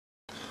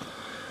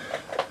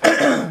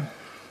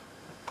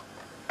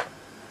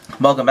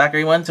Welcome back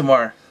everyone to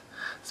more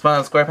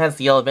SpongeBob Squarepants,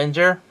 the Yellow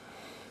Avenger.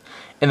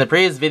 In the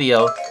previous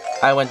video,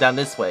 I went down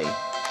this way.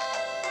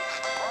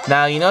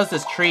 Now you notice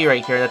this tree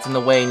right here that's in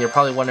the way and you're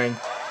probably wondering,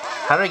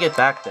 how do I get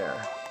back there?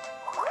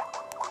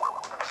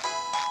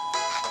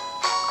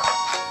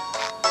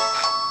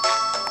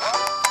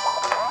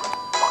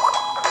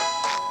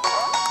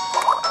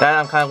 That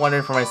I'm kind of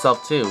wondering for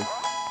myself too.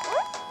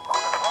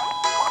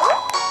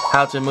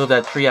 How to move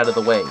that tree out of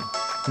the way.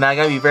 Now I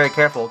gotta be very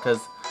careful because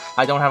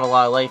I don't have a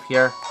lot of life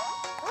here.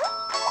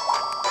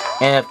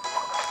 And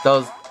if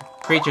those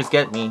creatures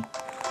get me,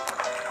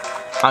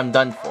 I'm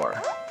done for.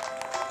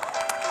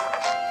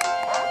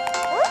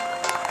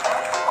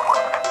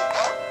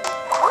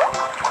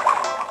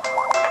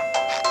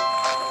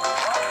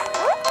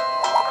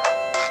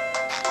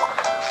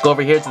 Go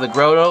over here to the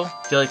grotto,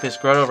 Jellyfish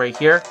Grotto right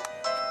here.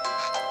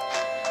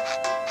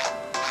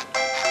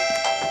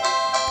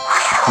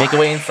 Make your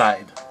way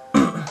inside.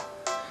 Now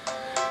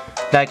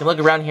I can look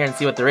around here and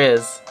see what there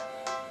is.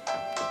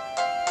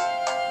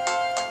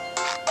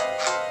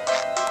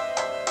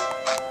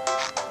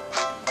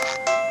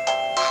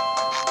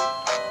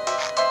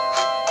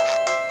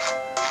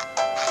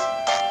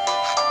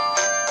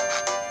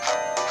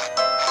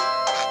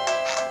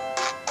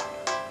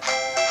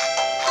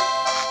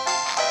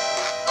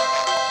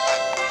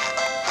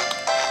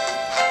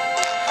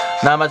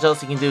 Not much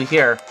else you can do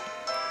here.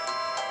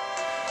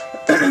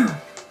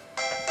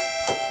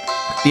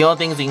 The only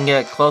things you can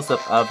get a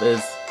close-up of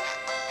is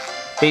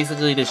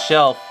basically the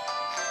shelf.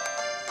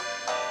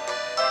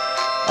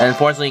 And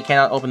unfortunately you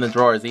cannot open the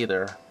drawers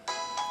either.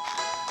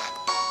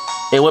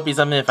 It would be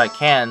something if I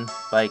can,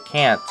 but I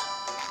can't.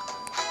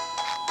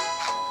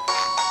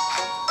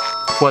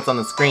 For what's on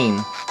the screen.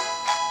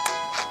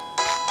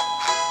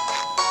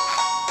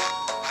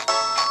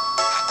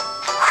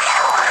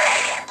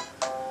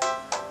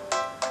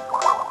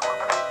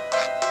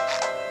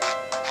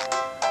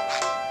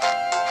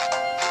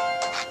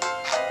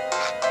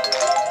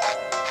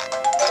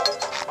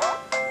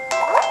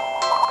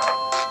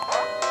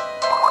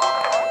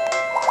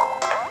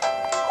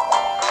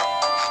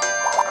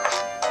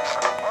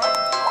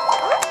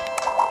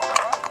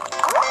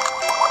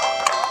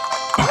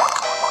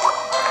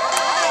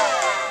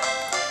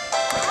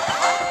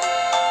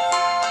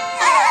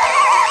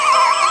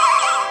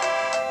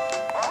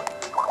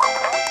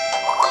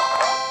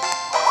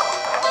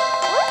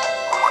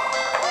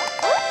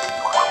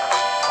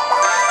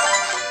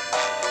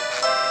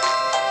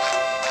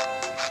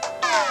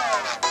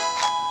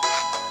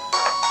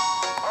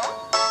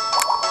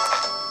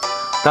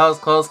 That was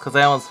close because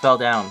I almost fell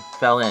in.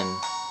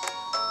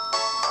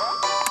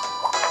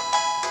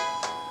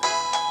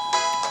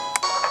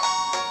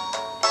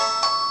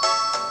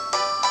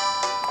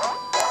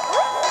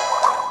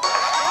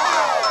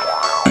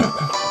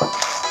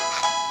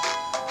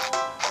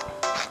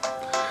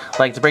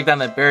 Like, to break down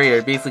that barrier,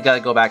 you basically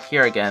gotta go back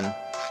here again.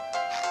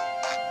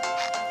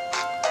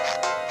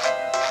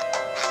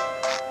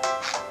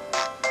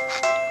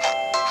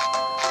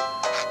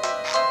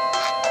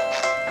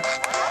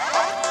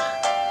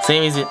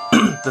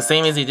 The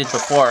same as you did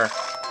before.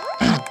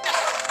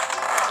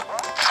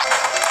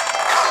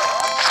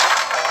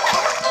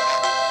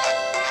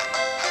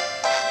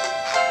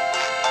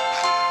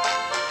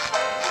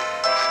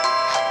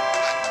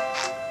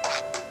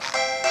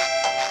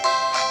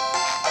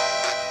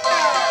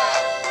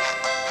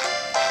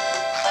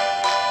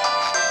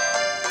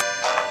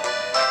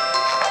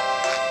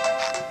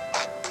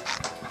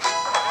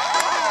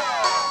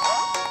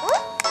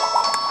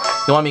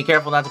 You want to be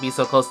careful not to be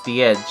so close to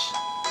the edge.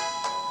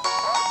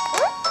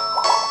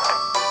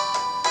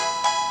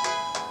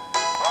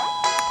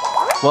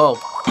 Whoa.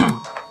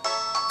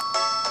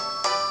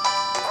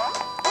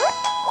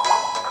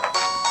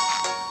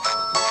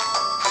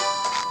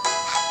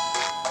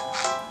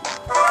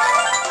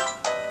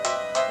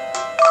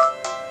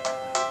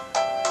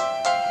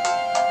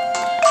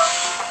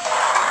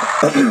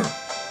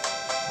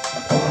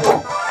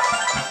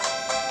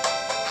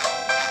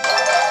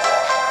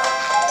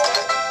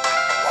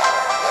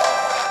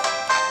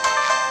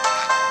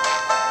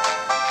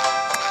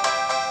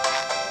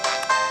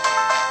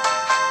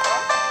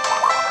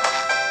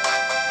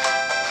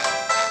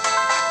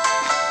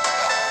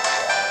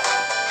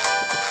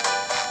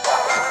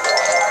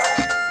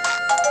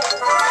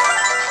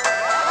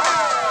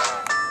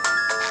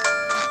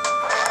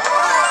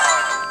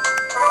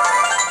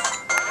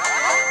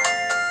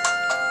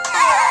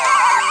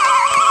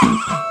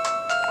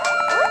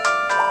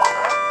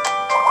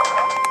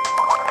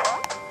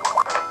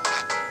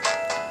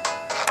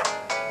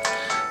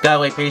 Gotta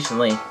wait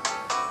patiently.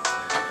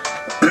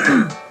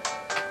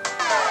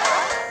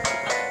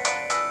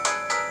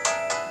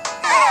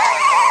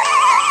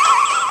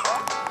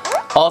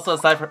 Also,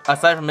 aside from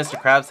Mr.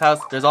 Krabs' house,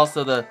 there's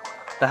also the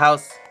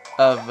house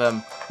of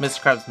Mr.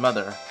 Krabs'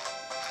 mother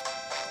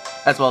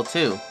as well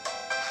too.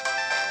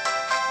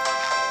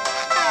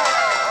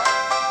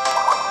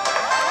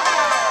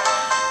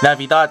 Now,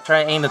 if you thought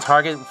trying to aim the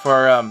target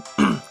for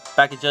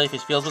back at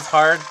Jellyfish Fields was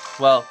hard,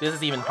 well, this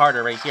is even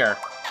harder right here.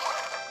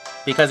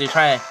 Because you're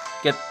trying to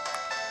get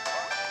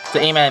to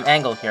aim at an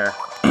angle here.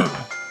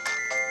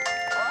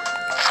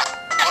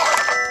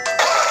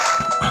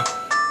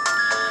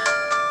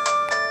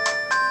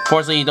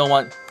 Fortunately, you don't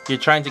want... You're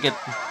trying to get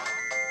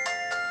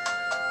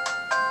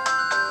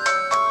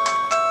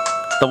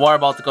the water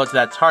ball to go to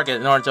that target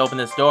in order to open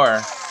this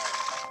door.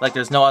 Like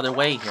there's no other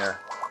way here.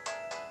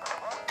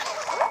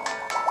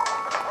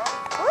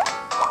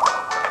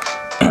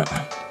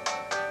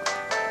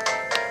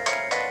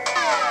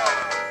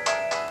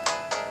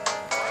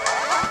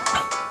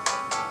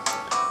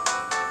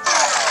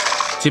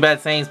 Too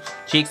bad saying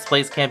Cheek's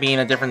place can't be in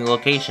a different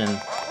location.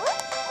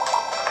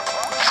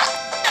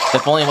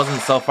 If only it wasn't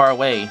so far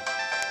away.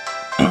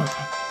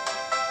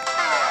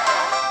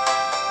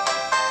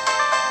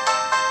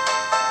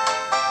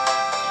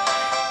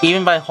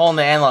 Even by holding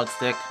the analog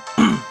stick,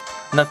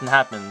 nothing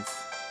happens.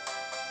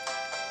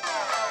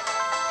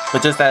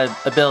 But just that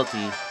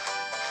ability.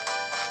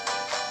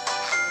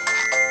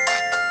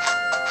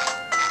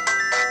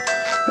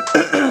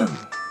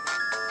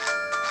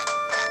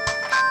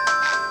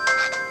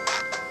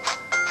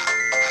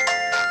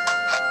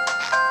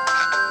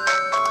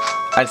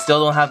 I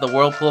still don't have the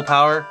whirlpool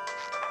power.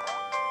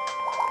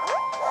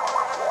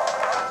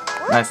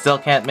 I still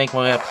can't make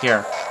my way up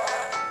here.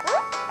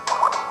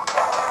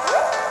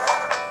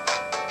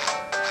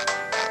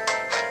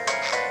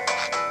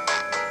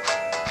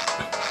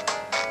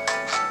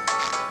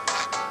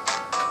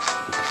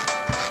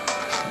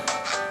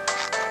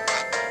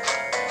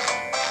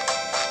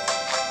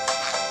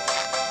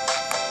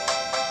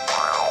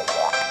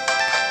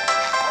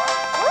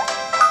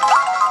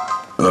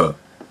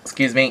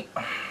 Excuse me.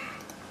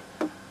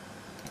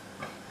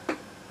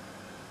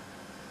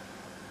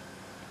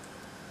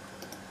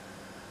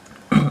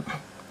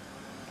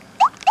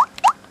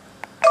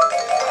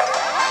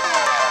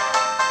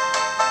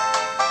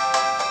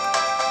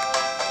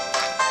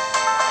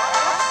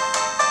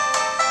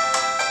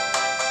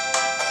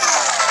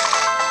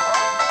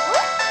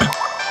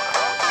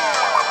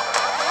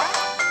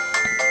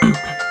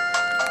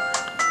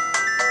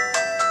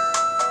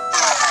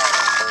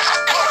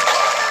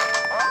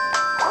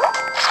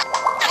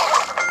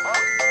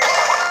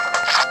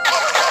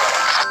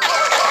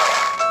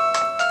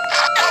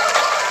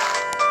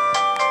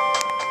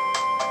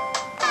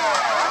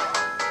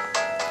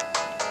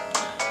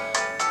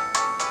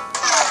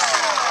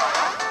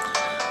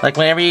 Like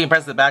whenever you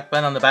press the back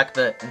button on the back of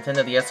the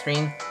Nintendo DS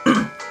screen,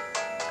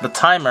 the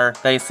timer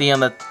that you see on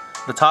the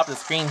top of the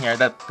screen here,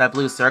 that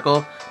blue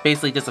circle,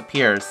 basically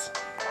disappears.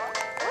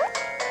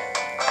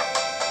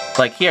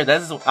 Like here,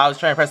 I was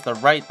trying to press the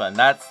right button.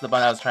 That's the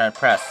button I was trying to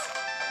press.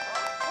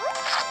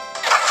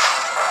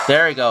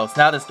 There we go. So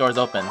now this door's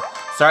open.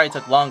 Sorry it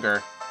took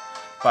longer,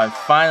 but I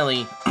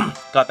finally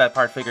got that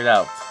part figured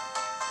out.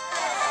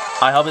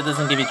 I hope it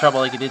doesn't give you trouble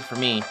like it did for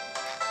me.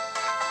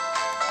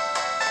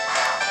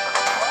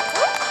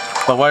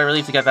 But what a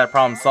relief to get that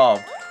problem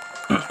solved.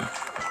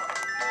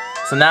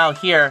 So now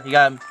here, you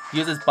gotta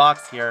use this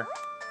box here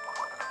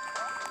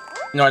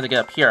in order to get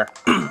up here.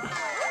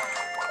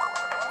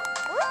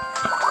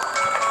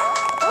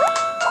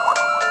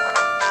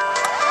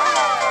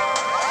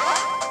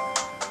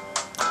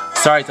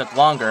 Sorry it took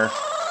longer.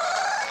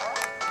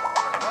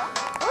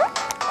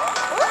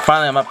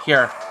 Finally I'm up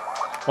here.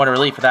 What a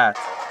relief for that.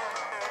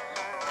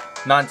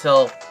 Not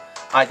until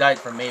I died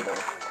from Mabel.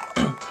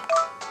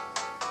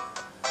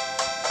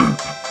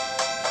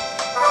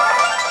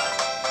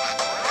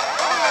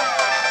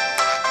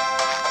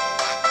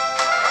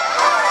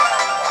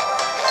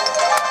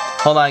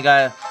 Hold on, I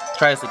gotta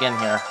try this again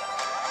here.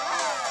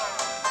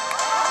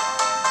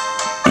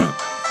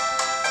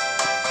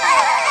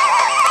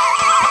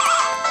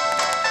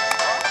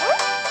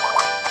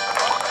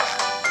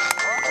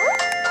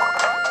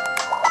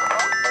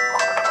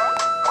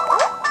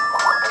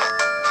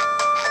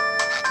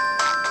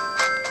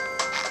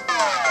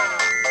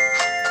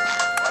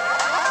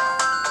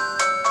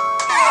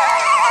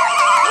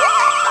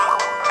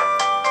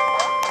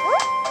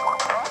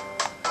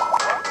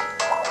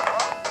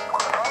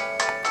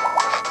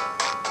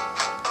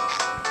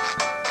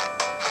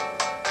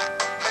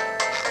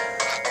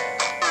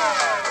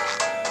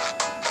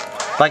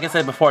 Like I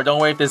said before, don't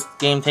worry if this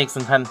game takes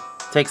time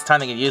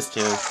to get used to.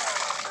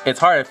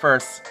 It's hard at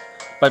first,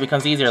 but it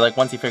becomes easier like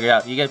once you figure it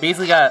out. You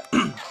basically gotta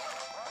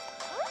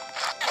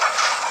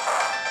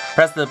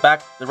press the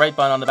right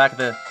button on the back of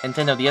the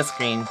Nintendo DS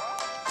screen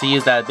to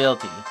use that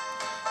ability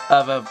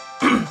of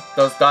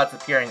those dots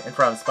appearing in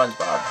front of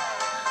SpongeBob.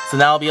 So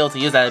now I'll be able to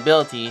use that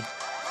ability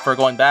for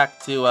going back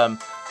to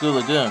Goo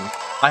Lagoon.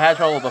 I had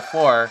trouble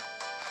before,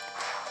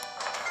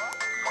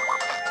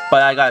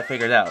 but I got it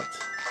figured out.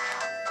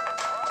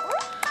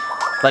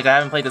 Like, I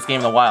haven't played this game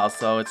in a while,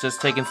 so it's just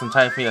taking some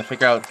time for me to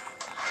figure out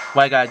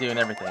what I gotta do and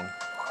everything.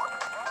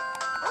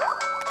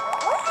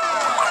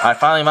 I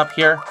finally am up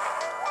here.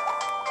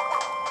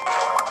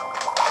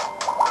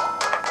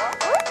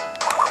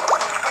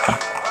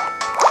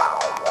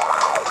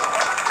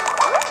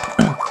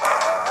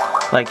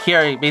 Like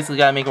here, you basically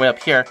gotta make your way up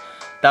here.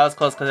 That was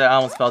close because I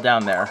almost fell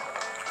down there.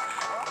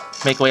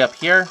 Make your way up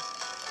here.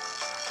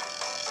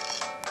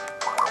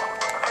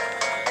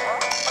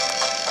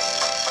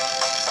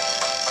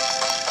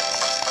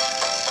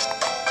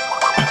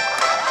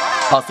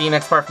 I'll see you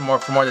next part for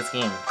more of this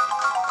game.